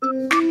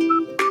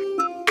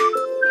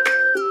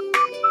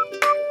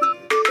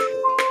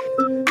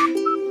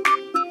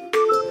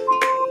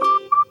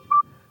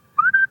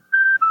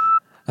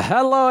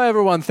Hello,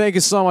 everyone. Thank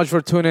you so much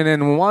for tuning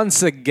in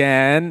once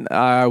again.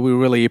 We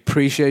really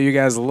appreciate you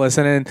guys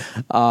listening.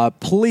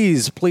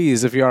 Please,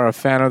 if you are a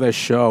fan of the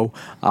show,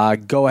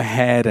 go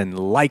ahead and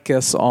like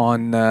us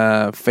on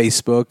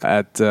Facebook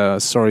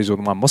at Stories with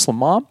My Muslim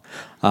Mom.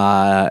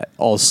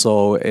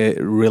 Also, it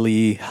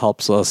really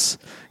helps us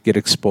get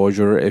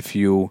exposure if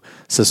you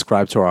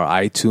subscribe to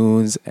our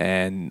iTunes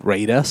and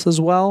rate us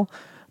as well.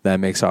 That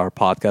makes our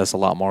podcast a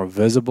lot more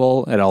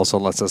visible. It also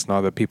lets us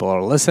know that people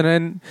are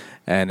listening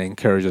and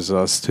encourages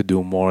us to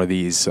do more of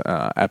these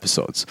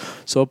episodes.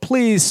 So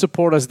please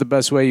support us the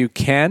best way you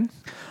can.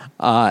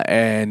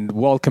 And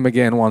welcome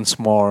again once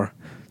more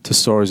to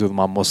Stories with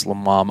My Muslim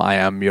Mom. I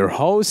am your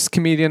host,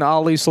 comedian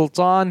Ali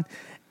Sultan,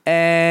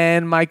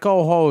 and my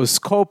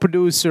co-host,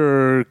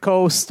 co-producer,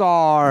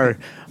 co-star,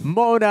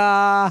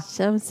 Mona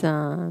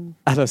Shamsan.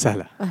 Ahla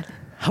Sahla.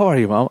 How are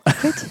you, Mom?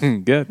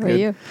 Good. Good. How are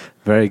you?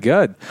 Very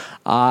good.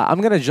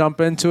 I'm going to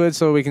jump into it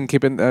so we can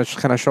keep it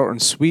kind of short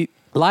and sweet.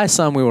 Last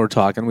time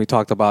we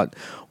talked about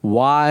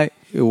why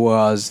it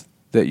was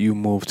that you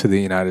moved to the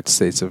United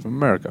States of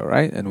America,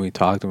 right? And we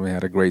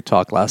had a great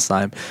talk last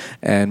time.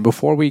 And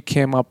before we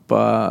came up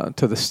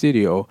to the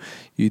studio,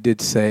 you did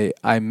say,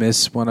 I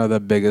miss one of the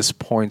biggest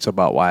points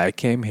about why I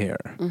came here.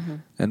 Mm-hmm.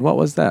 And what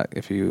was that,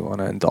 if you want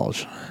to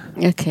indulge?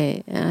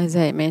 Okay, as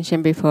I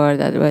mentioned before,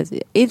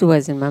 it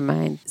was in my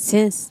mind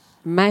since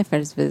my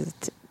first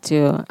visit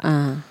to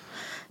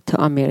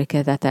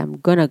America that I'm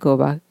gonna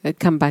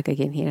come back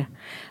again here.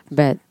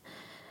 But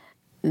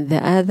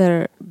the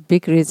other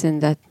big reason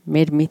that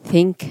made me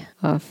think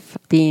of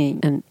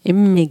being an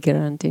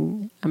immigrant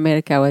in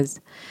America was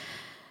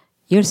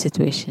your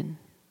situation.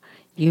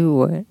 You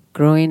were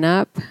growing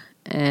up,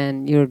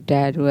 and your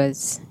dad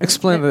was.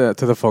 Explain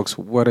to the folks,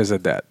 what is a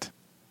dad?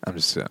 I'm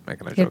just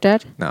making a joke. Your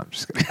dad? No, I'm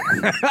just kidding.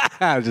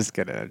 I'm just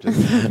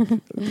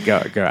kidding.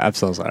 Go. I'm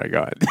so sorry.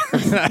 Go ahead.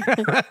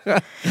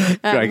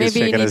 Maybe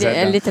you need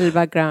a little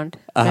background.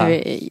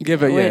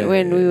 Give it.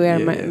 When we were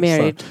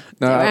married.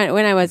 So,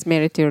 when I was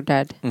married to your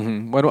dad.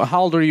 Mm-hmm.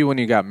 How old were you when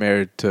you got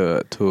married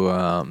to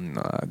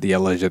the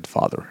alleged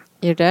father?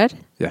 Your dad?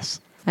 Yes.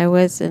 I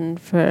was in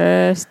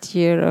first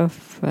year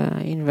of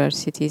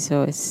university,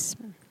 so it's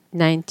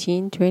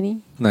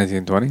 1920.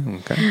 1920.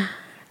 Okay.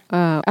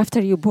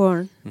 After you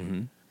born.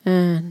 Mm-hmm.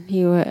 And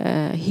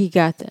he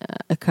got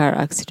a car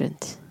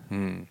accident,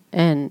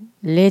 and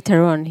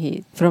later on,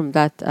 from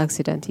that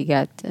accident he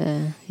got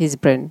his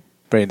brain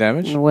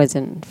damage.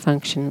 Wasn't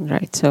functioning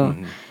right, so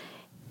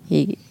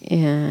he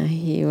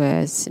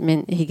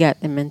got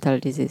a mental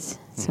disease.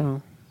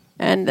 So,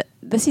 and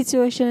the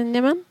situation in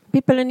Yemen,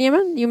 people in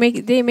Yemen,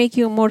 they make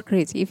you more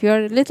crazy. If you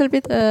are a little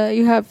bit,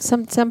 you have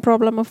some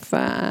problem of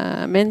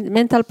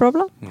mental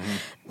problem,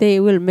 they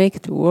will make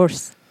it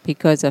worse.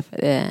 Because of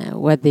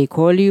what they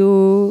call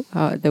you,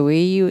 the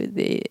way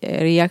they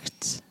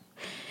react,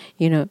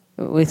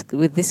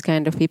 with this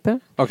kind of people.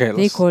 Okay,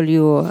 they call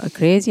you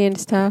crazy and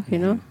stuff,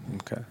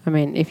 Okay. I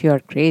mean, if you are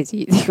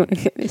crazy, if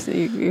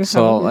you're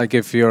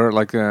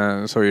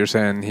so you're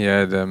saying he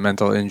had a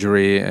mental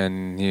injury,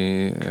 and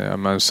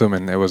I'm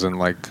assuming it wasn't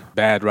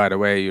bad right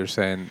away. You're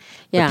saying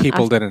the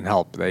people didn't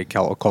help. They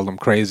called him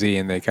crazy,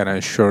 and they kind of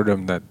assured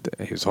him that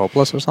he's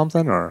hopeless or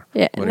something, or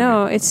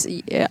it's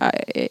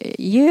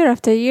year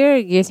after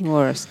year getting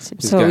worse.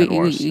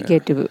 We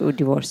get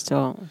divorced.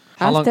 So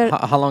how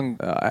long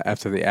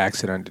after the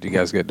accident did you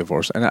guys get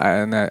divorced? And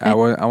I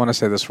want to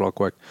say this real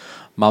quick.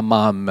 My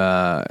mom,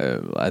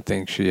 I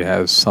think she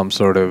has some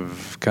sort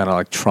of kind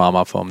of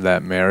trauma from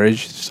that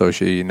marriage, so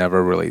she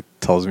never really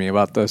tells me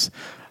about this.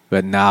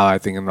 But now I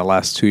think in the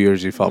last 2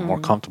 years you felt more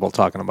comfortable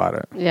talking about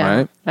it,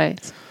 right?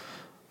 Right.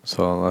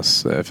 So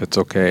if it's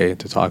okay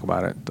to talk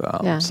about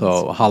it.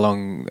 So how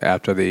long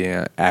after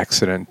the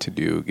accident did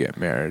you get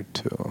married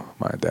to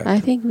my dad? I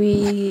think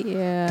we...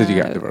 did you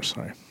get divorced?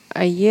 Sorry.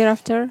 A year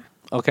after.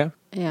 Okay.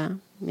 Yeah,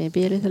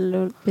 maybe a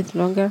little bit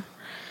longer.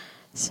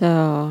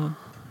 So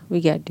we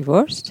got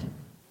divorced.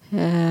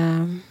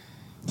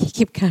 He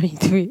kept coming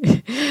to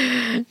me,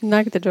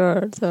 knock the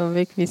door, so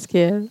make me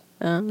scared.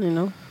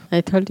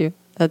 I told you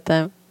that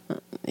time.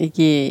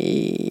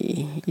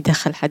 يجي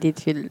يدخل حديد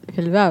في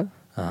الباب.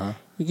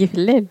 يجي في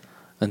الليل.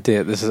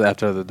 This is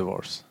after the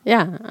divorce.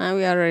 Yeah,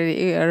 we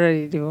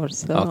already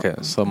divorced. So. Okay,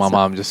 so my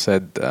mom just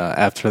said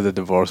after the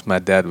divorce, my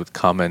dad would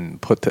come and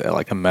put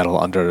a metal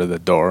under the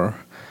door.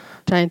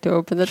 Trying to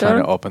open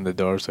the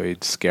door, so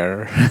he'd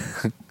scare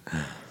her.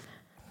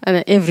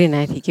 And every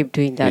night he kept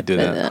doing that. He did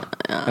that.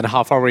 And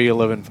how far were you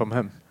living from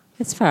him?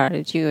 It's far.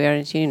 You are,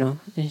 in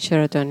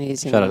Sheraton.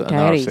 He's in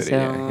our city.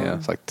 Yeah,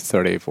 it's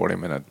 30-40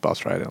 minute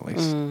bus ride at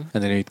least. And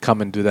then he'd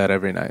come and do that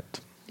every night.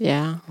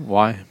 Yeah.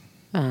 Why?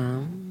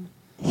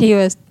 He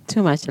was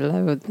too much in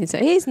love with me. So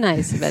he's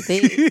nice, but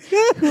he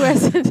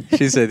wasn't.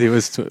 She said he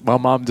was my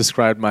mom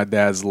described my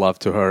dad's love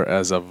to her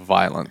as a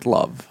violent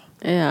love.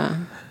 Yeah.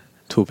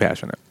 Too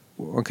passionate.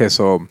 Okay,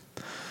 so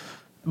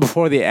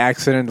before the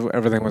accident,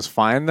 everything was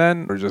fine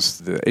then? Or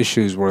just the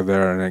issues were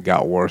there and it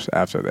got worse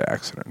after the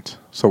accident?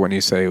 So when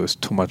you say it was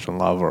too much in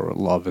love or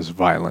love is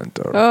violent?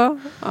 Or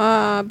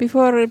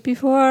before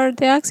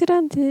the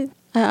accident,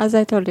 As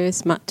I told you,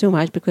 it's too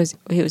much because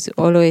he was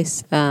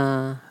always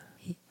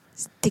he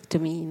stick to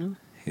me, you know.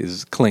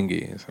 He's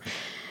clingy.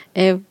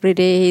 Every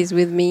day he's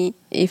with me.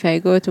 If I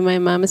go to my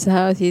mom's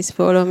house, he's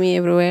follow me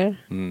everywhere.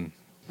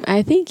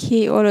 I think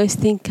he always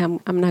think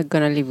I'm not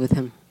gonna live with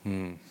him.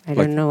 I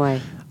don't know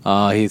why.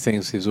 He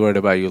thinks he's worried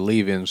about you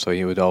leaving, so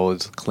he would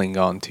always cling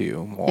on to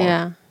you more.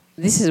 Yeah,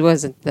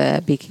 wasn't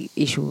the big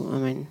issue. I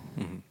mean,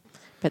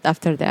 but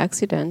after the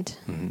accident,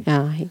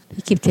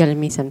 he kept telling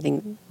me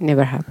something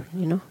never happened.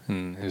 You know.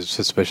 He's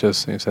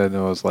suspicious. He said it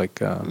was like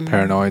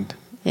paranoid.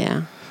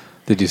 Yeah.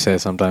 Did you say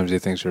sometimes he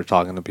thinks you're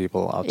talking to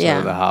people outside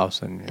of the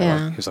house, and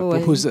he's like,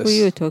 well, "Who's this? Who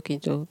are you talking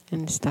to?"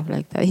 and stuff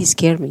like that. He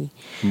scared me,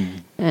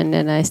 and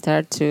then I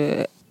start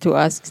to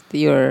ask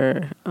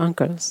your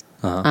uncles,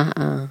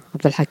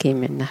 Abdul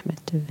Hakim and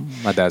Ahmed.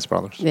 My dad's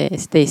brothers.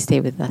 They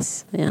stay with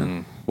us.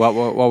 Yeah. What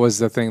was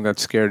the thing that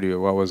scared you?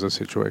 What was the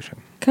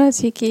situation? Because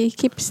he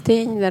keeps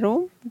staying in the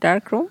room,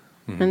 dark room,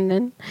 and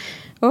then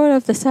all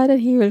of a sudden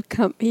he will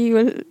come. He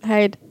will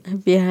hide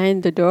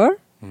behind the door.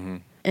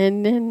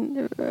 And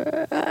then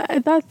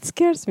that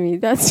scares me.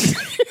 That's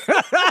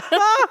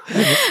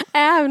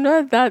I am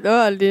not that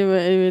old.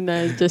 Even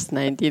I'm just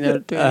 19 or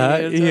 20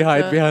 years He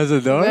hide behind the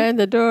door? Behind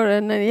the door.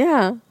 And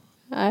then,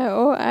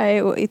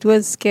 it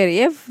was scary.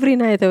 Every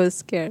night I was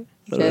scared.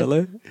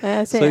 Really?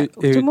 I say,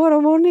 tomorrow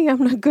morning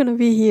I'm not going to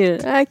be here.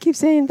 I keep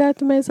saying that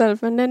to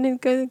myself. And then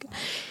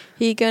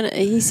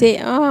he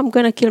say, I'm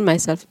going to kill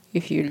myself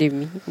if you leave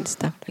me and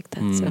stuff like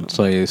that.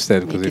 So you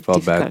stayed because he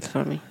felt bad.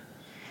 For me.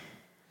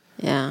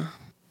 Yeah.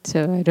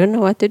 So I don't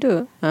know what to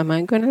do. Am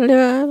I going to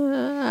live?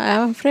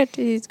 I'm afraid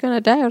he's going to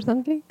die or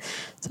something.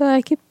 So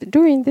I keep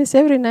doing this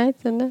every night.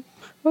 And then,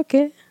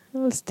 okay,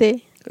 I'll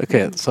stay.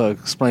 Okay, so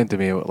explain to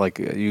me, like,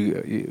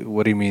 you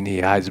what do you mean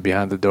he hides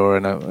behind the door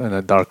in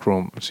a dark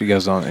room? So you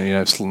guys don't,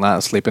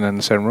 not sleeping in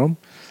the same room?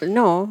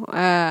 No,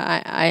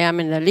 I am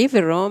in the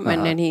living room,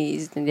 and then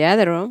he's in the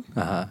other room.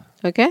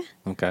 Okay?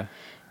 Okay.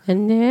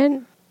 And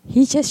then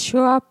he just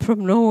show up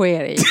from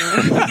nowhere,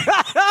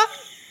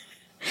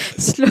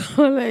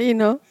 Slowly,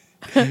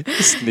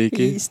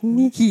 Sneaky.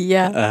 Sneaky,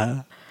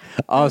 yeah.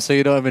 Oh, so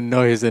you don't even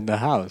know he's in the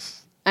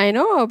house? I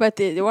know, but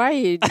why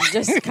you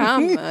just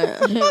come?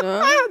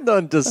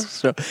 Don't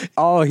just show.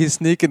 Oh, he's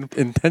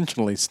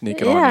intentionally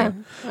sneaking on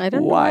you. I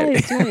don't know what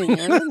he's doing.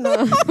 I don't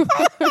know.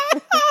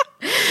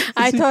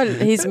 I told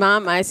his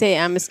mom, I say,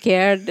 I'm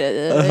scared.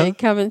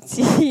 Come and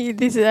see.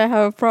 I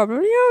have a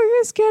problem.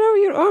 You're scared of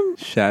your own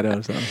shadow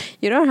or something.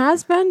 Your own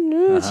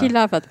husband? She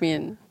laughed at me.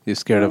 And you're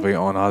scared of your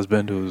own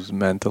husband who's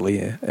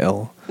mentally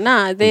ill?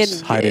 Nah, they're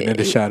hiding in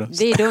the shadows.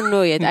 They don't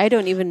know yet. I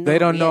don't even know. They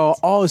don't know. Yet.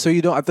 Oh, so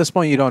you don't. At this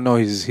point, you don't know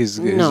his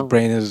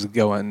brain is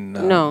going.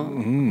 No.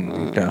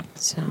 Okay.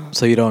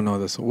 So you don't know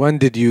this. When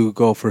did you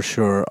go for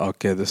sure?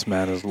 Okay, this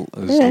man is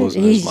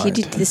losing his mind.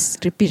 He did this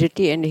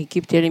repeatedly, and he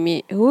kept telling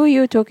me, "Who are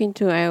you talking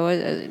to?" I was.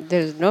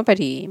 There's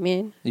nobody,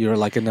 man. You're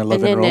like in the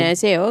living room. And then I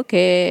say,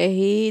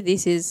 "Okay,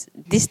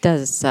 this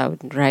does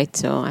sound right."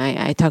 So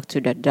I talk to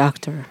the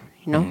doctor.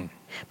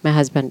 My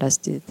husband does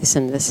this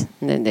and this.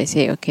 And then they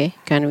say, okay,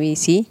 can we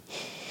see?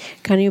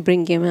 Can you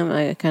bring him?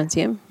 I can't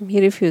see him.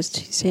 He refused.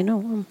 He said, no,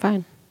 I'm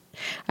fine.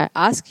 I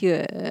ask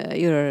you,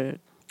 your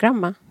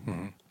grandma,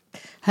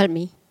 help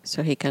me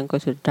so he can go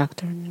to the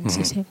doctor. And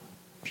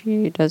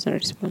she doesn't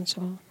respond.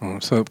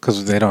 So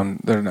because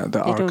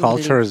our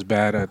culture is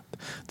bad at,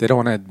 they don't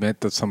want to admit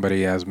that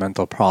somebody has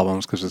mental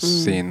problems because it's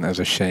seen as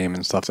a shame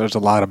and stuff. There's a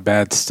lot of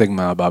bad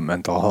stigma about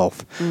mental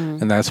health.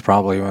 And that's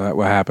probably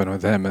what happened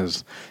with him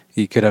is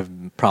he could have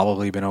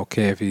probably been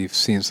okay if he'd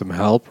seen some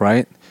help,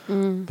 right?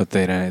 But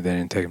they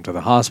didn't take him to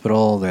the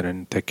hospital. They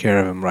didn't take care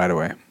of him right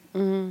away.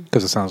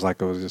 Because it sounds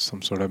like it was just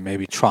some sort of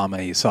maybe trauma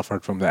he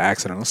suffered from the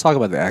accident. Let's talk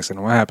about the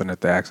accident. What happened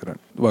at the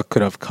accident? What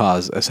could have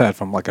caused, aside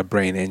from like a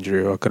brain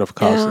injury, what could have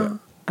caused it?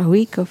 A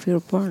week of you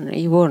born,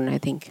 I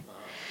think.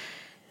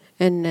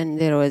 And then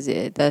there was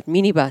that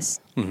minibus.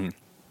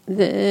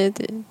 The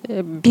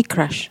big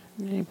crash,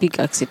 big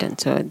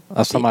accident. So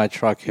a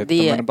semi-truck hit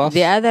the minibus?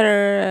 The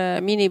other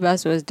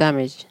minibus was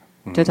damaged,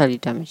 totally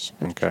damaged.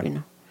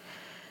 Okay.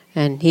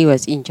 And he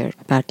was injured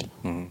badly.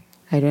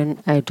 I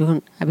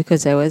don't,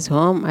 because I was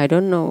home, I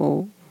don't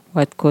know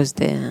what caused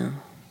the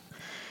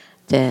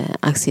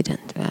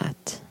accident,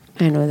 but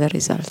I know the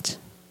result.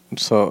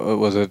 So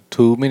was it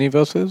two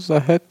minibuses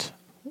that hit?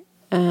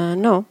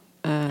 No,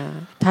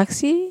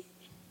 taxi.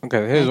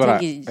 Okay, here's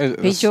what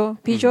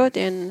Peugeot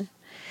and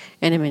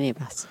a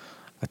minibus.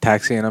 A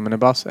taxi and a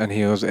minibus, and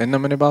he was in the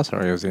minibus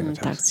or he was in the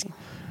taxi?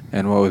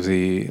 And what was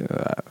the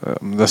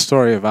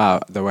story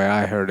about? The way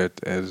I heard it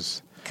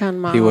is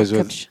he was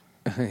with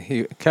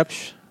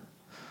Kepsh.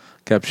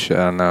 Kepsh,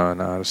 I don't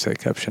know how to say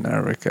Kepsh in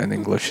Arabic. In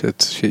English,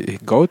 it's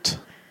goat.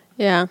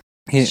 Yeah.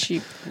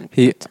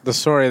 The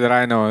story that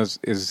I know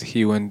is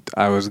he went.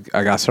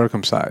 I got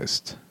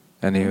circumcised,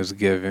 and he was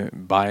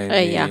buying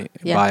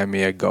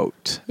me a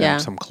goat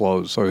and some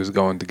clothes. So he was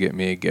going to get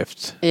me a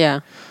gift. Yeah.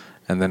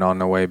 And then on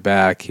the way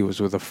back, he was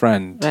with a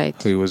friend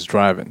who was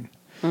driving.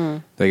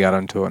 They got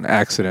into an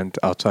accident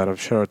outside of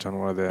Sheraton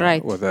where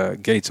the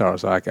gates are.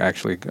 So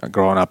actually,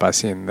 growing up, I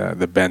seen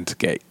the bent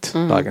gate.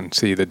 So I can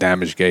see the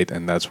damaged gate,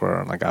 and that's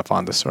where like I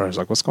found the story. I was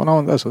like, "What's going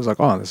on with this?" I was like,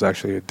 "Oh, this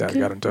actually dad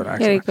got into an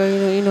accident." Here you go.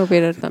 You know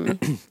better than me.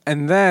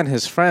 And then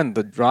his friend,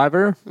 the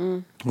driver,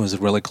 was a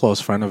really close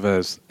friend of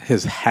his.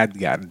 His head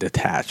got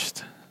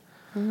detached.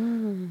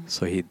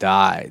 So he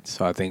died.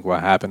 So I think what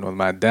happened with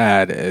my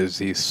dad is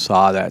he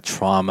saw that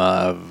trauma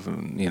of,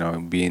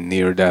 being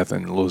near death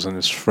and losing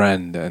his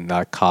friend, and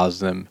that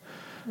caused him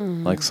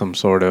like some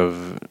sort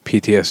of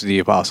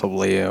PTSD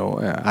possibly.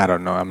 I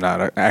don't know. I'm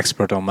not an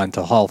expert on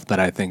mental health, but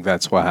I think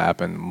that's what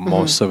happened.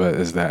 Most of it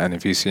is that. And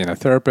if you've seen a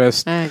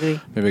therapist, I agree.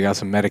 maybe got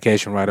some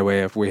medication right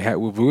away. If we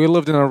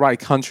lived in the right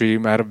country, he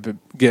might have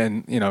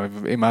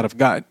he might have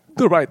got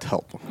the right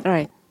help.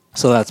 Right.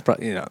 So that's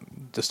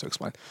just to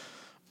explain.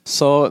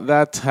 So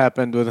that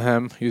happened with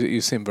him.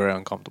 You seem very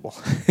uncomfortable.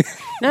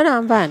 No,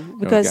 I'm fine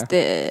because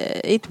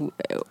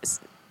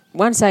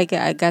once I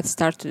got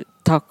started to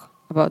talk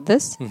about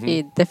this,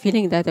 the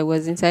feeling that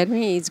was inside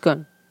me is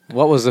gone.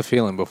 What was the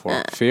feeling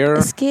before?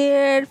 Fear?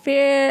 Scared,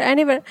 fear. I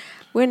never.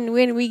 When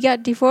we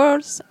got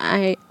divorced,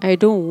 I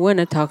don't want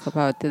to talk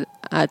about it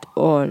at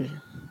all.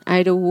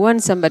 I don't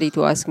want somebody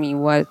to ask me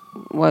what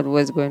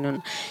was going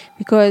on,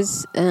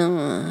 because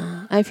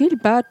I feel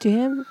bad to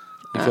him.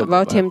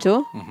 About him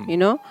too,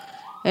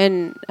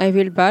 and I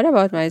feel bad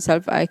about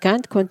myself. I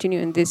can't continue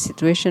in this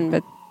situation,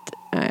 but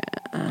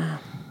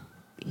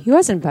he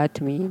wasn't bad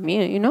to me,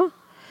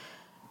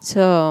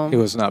 So He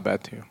was not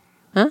bad to you.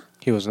 Huh?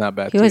 He was not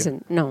bad He to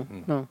wasn't. No.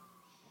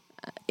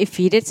 If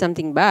he did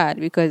something bad,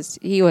 because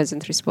he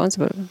wasn't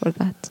responsible for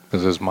that.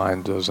 Because his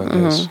mind wasn't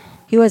his.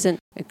 He wasn't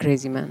a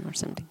crazy man or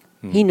something.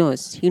 He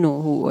knows. He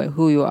know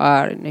who you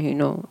are, and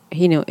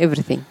he know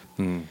everything.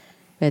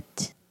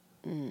 But.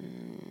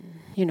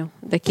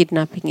 The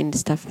kidnapping and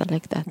stuff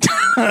like that.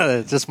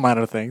 Just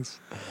minor things.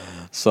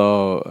 So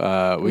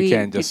we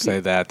can't just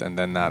say that and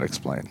then not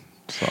explain.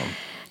 So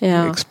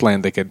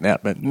explain the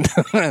kidnapping.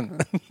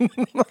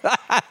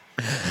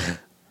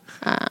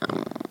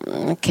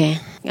 Okay.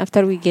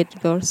 After we get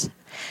divorced,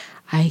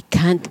 I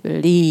can't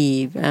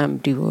believe I'm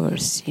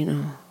divorced,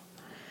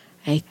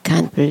 I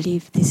can't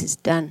believe this is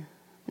done.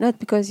 Not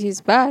because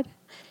he's bad,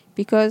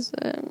 because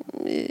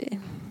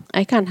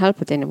I can't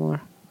help it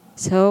anymore.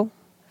 So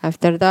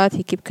after that,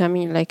 he kept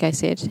coming, like I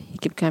said, he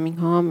kept coming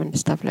home and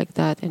stuff like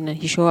that. And then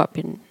he show up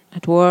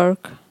at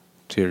work.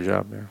 To your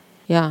job,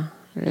 Yeah,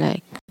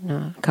 like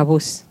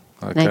caboose.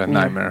 Like a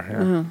nightmare,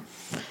 yeah.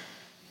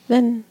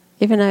 Then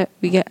even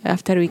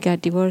after we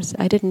got divorced,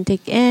 I didn't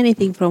take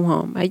anything from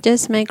home. I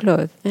just my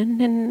clothes, and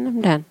then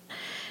I'm done.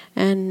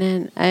 And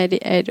then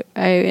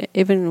I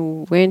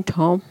even went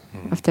home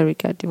after we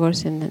got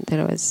divorced, and then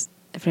there was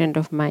a friend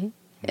of my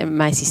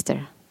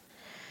sister.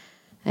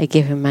 I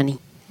gave him money.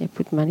 I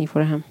put money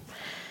for him.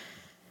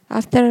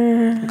 After...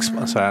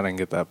 Sorry, I didn't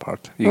get that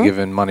part. You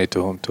giving money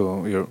to whom?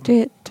 To your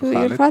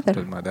father.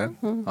 To my dad?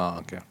 Oh,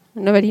 okay.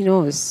 Nobody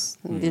knows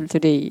until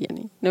today.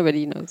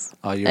 Nobody knows.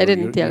 I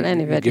didn't tell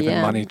anybody. You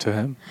giving money to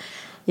him?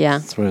 Yeah.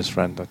 Through his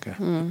friend, okay.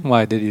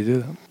 Why did you do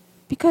that?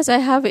 Because I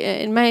have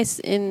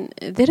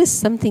there is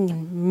something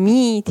in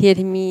me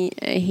telling me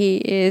he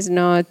is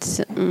not,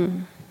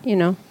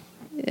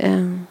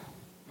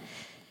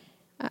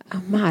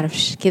 ما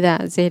أعرفش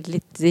كذا زي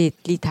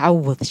اللي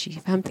تعوض شيء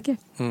فهمت كيف؟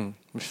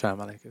 مش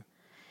فاهم عليك.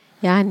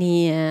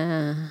 يعني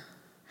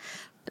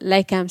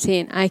like I'm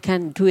saying I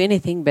can't do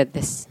anything but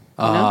this.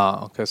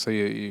 Okay. So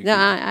you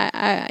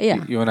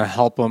want to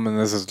help him, and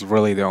this is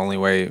really the only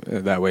way.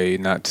 That way, you're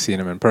not seeing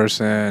him in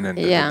person, and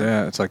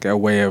it's like a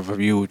way of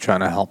you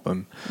trying to help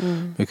him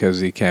because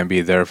he can't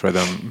be there for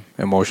them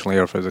emotionally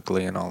or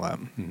physically and all that.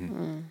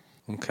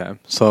 Okay.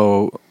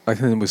 So I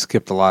think we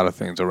skipped a lot of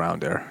things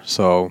around there.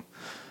 So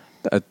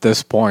at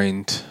this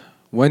point,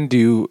 when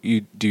do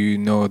you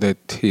know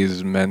that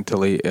he's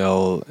mentally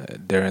ill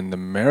during the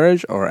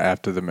marriage or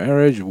after the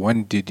marriage?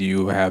 When did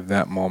you have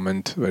that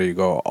moment where you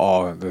go,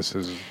 oh, this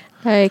is...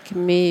 Like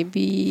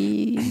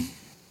maybe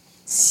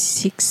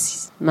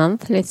 6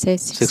 months, let's say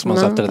 6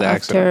 months after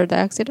the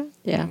accident.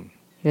 Yeah.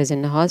 He was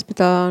in the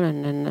hospital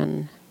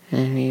and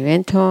we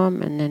went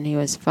home and then he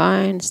was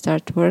fine,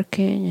 start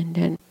working and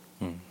then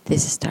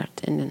this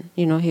started. And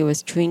then, he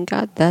was chewing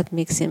gum. That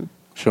makes him...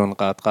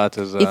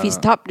 if he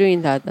stopped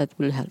doing that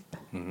will help.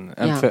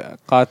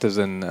 Qat is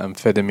an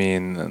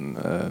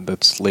amphetamine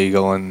that's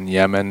legal in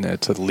Yemen.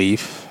 It's a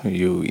leaf.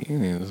 You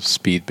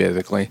speed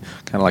basically,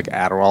 kind of like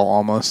Adderall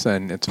almost,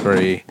 and it's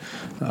very.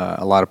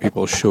 A lot of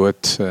people chew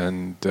it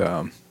and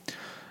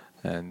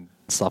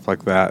stuff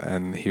like that.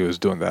 And he was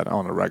doing that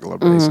on a regular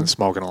basis,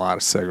 smoking a lot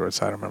of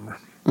cigarettes. I remember.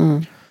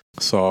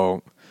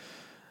 So,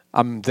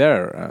 I'm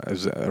there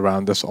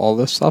around all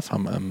this stuff.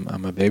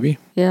 I'm a baby.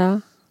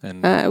 Yeah.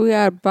 And we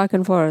are back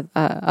and forth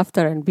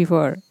after and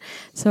before.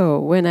 So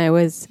when I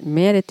was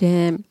married to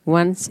him,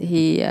 once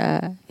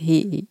I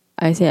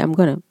say I'm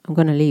gonna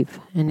leave,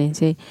 and he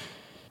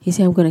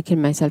say I'm gonna kill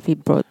myself. He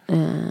brought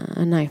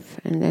a knife,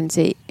 and then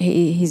say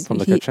from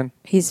the kitchen.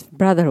 His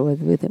brother was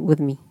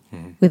with me,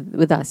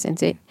 with us, and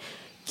say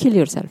kill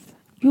yourself.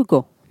 You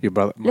go. Your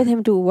brother. Let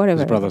him do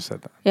whatever. His brother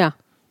said that. Yeah,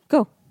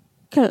 go.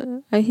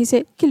 Kill. He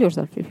said, kill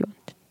yourself if you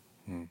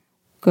want.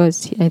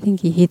 Because I think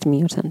he hit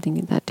me or something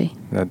that day.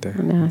 That day.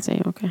 And then I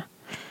say, okay.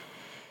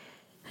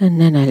 And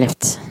then I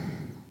left.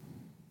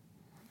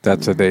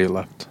 That's the day you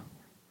left.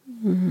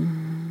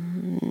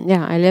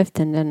 Yeah, I left,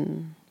 and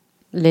then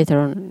later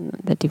on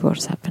the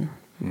divorce happened.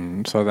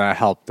 So that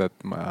helped that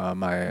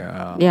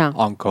my Yeah.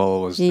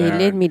 uncle was He there.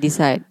 let me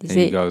decide. And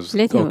he goes,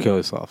 let go him. kill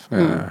yourself.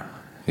 Yeah.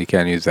 He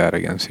can't use that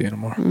against you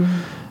anymore. Mm.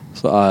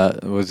 So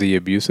was he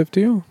abusive to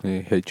you?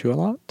 He hit you a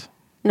lot?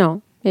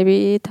 No,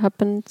 maybe it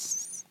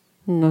happens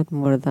not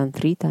more than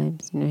 3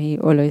 times. He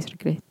always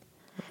regret.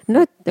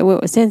 Not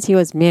since he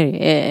was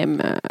married,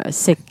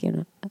 sick.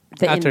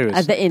 After he was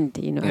At the end,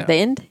 Yeah. at the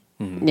end.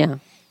 Mhm. Yeah.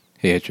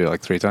 He hit you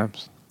like 3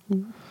 times?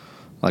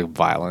 Like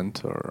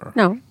violent or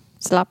No,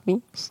 slap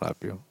me. slap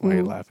you? Why are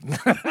you laughing?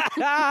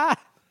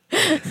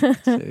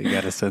 So you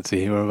got a sense of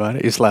humor about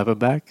it? You slap him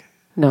back?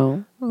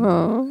 No.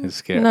 Oh. He's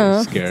scared. No.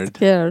 He's scared.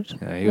 Scared.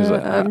 Yeah, he was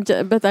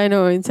but I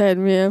know inside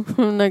me,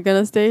 I'm not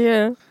gonna stay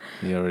here.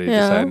 you already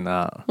Yeah. decided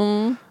now.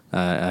 Mm.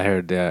 I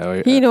heard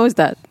He knows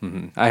that.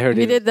 I heard If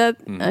he did that,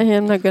 I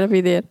am not gonna be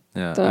there.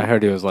 Yeah, So- I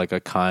heard he was like a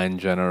kind,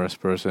 generous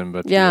person,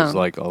 but he Yeah. was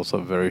like also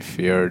very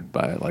feared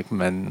by like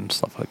men and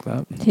stuff like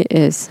that. He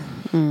is.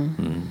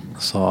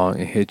 So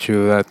he hit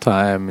you that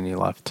time and you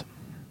left.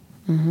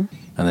 Mm-hmm.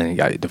 And then you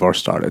got your divorce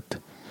started.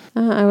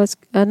 I was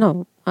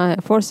no. I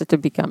forced it to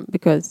become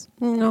because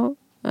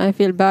I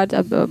feel bad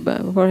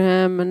for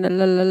him and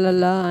la la la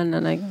la, and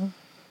then I go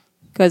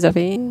because of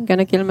him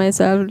gonna kill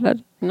myself.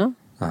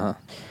 Uh-huh.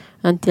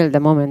 Until the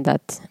moment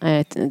that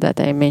I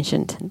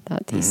mentioned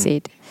that he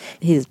said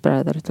his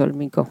brother told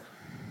me go,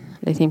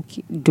 let him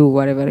do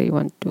whatever he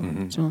want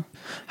to. So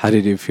How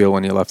did you feel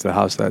when you left the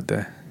house that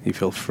day? You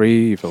feel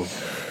free? You feel...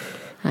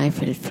 I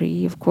feel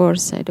free. Of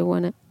course, I don't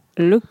want to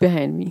look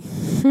behind me.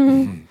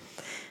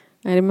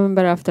 I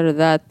remember after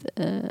that,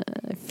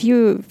 a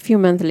few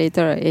months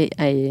later,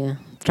 I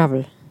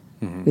traveled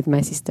with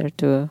my sister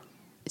to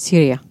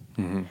Syria.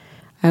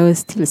 I was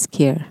still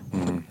scared.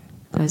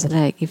 I was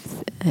like, if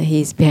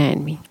he's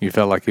behind me. You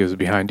felt like he was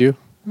behind you?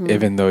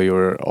 Even though you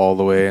were all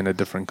the way in a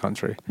different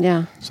country.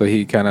 Yeah. So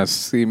he kind of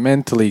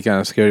mentally kind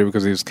of scared you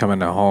because he was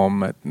coming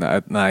home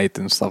at night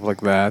and stuff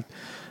like that.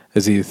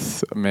 Is he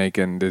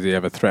did he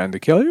ever threaten to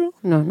kill you?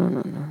 No.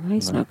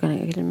 He's not going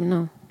to kill me,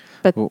 no.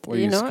 But, Were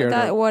you scared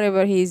that of-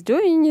 whatever he's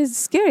doing is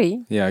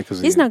scary. Yeah,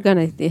 because He's not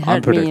going to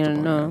hurt me,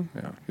 no.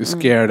 Yeah. You're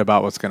scared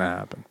about what's going to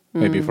happen.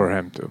 Maybe for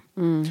him too.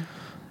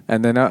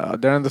 And then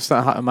during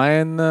am I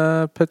in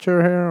the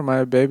picture here? Am I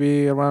a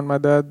baby around my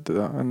dad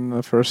in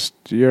the first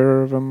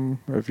year of him?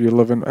 If you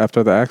live in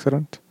after the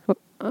accident?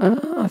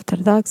 After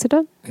the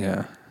accident?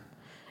 Yeah.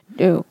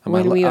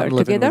 When we are I'm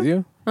living together? with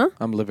you? Huh?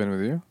 I'm living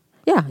with you?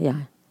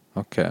 Yeah.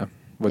 Okay.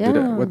 What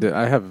Yeah. did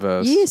I have?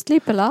 You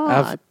sleep a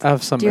lot I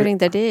have some during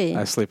the day.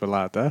 I sleep a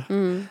lot. I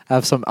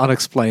have some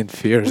unexplained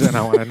fears, and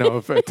I want to know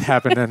if it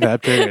happened in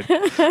that period.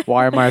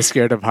 Why am I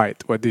scared of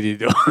height? What did he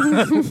do?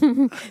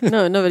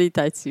 No, nobody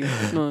touches you.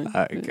 No.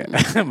 Okay,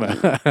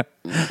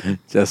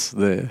 just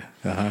the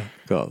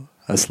cool.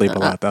 I sleep a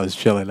lot. I was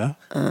chilling, huh?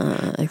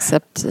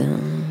 Except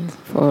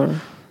for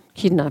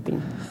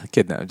kidnapping,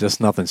 Kidnap, just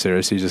nothing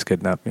serious. You just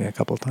kidnapped me a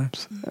couple of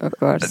times. of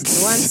course.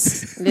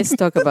 Once, let's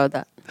talk about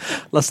that.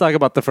 Let's talk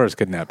about the first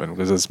kidnapping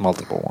because it's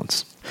multiple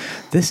ones.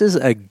 This is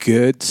a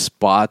good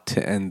spot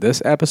to end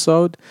this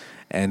episode,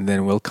 and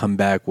then we'll come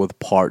back with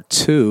part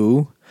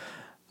 2.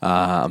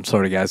 I'm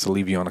sorry, guys, to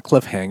leave you on a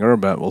cliffhanger,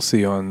 but we'll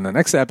see you on the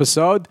next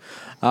episode.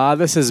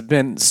 This has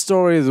been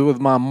Stories with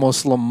My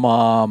Muslim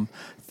Mom.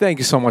 Thank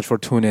you so much for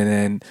tuning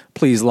in.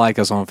 Please like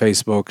us on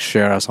Facebook,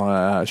 share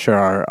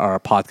our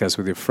podcast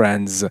with your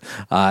friends.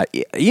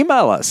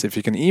 Email us. If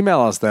you can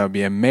email us, that would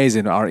be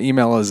amazing. Our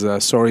email is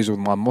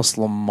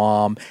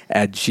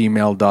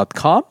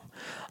storieswithmymuslimmom@gmail.com.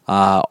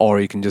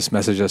 Or you can just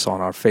message us on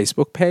our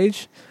Facebook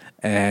page.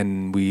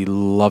 And we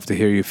love to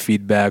hear your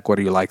feedback. What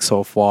do you like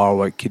so far?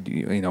 What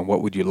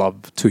would you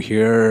love to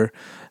hear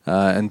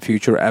in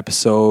future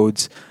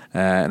episodes?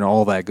 And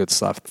all that good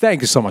stuff.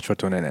 Thank you so much for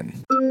tuning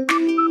in.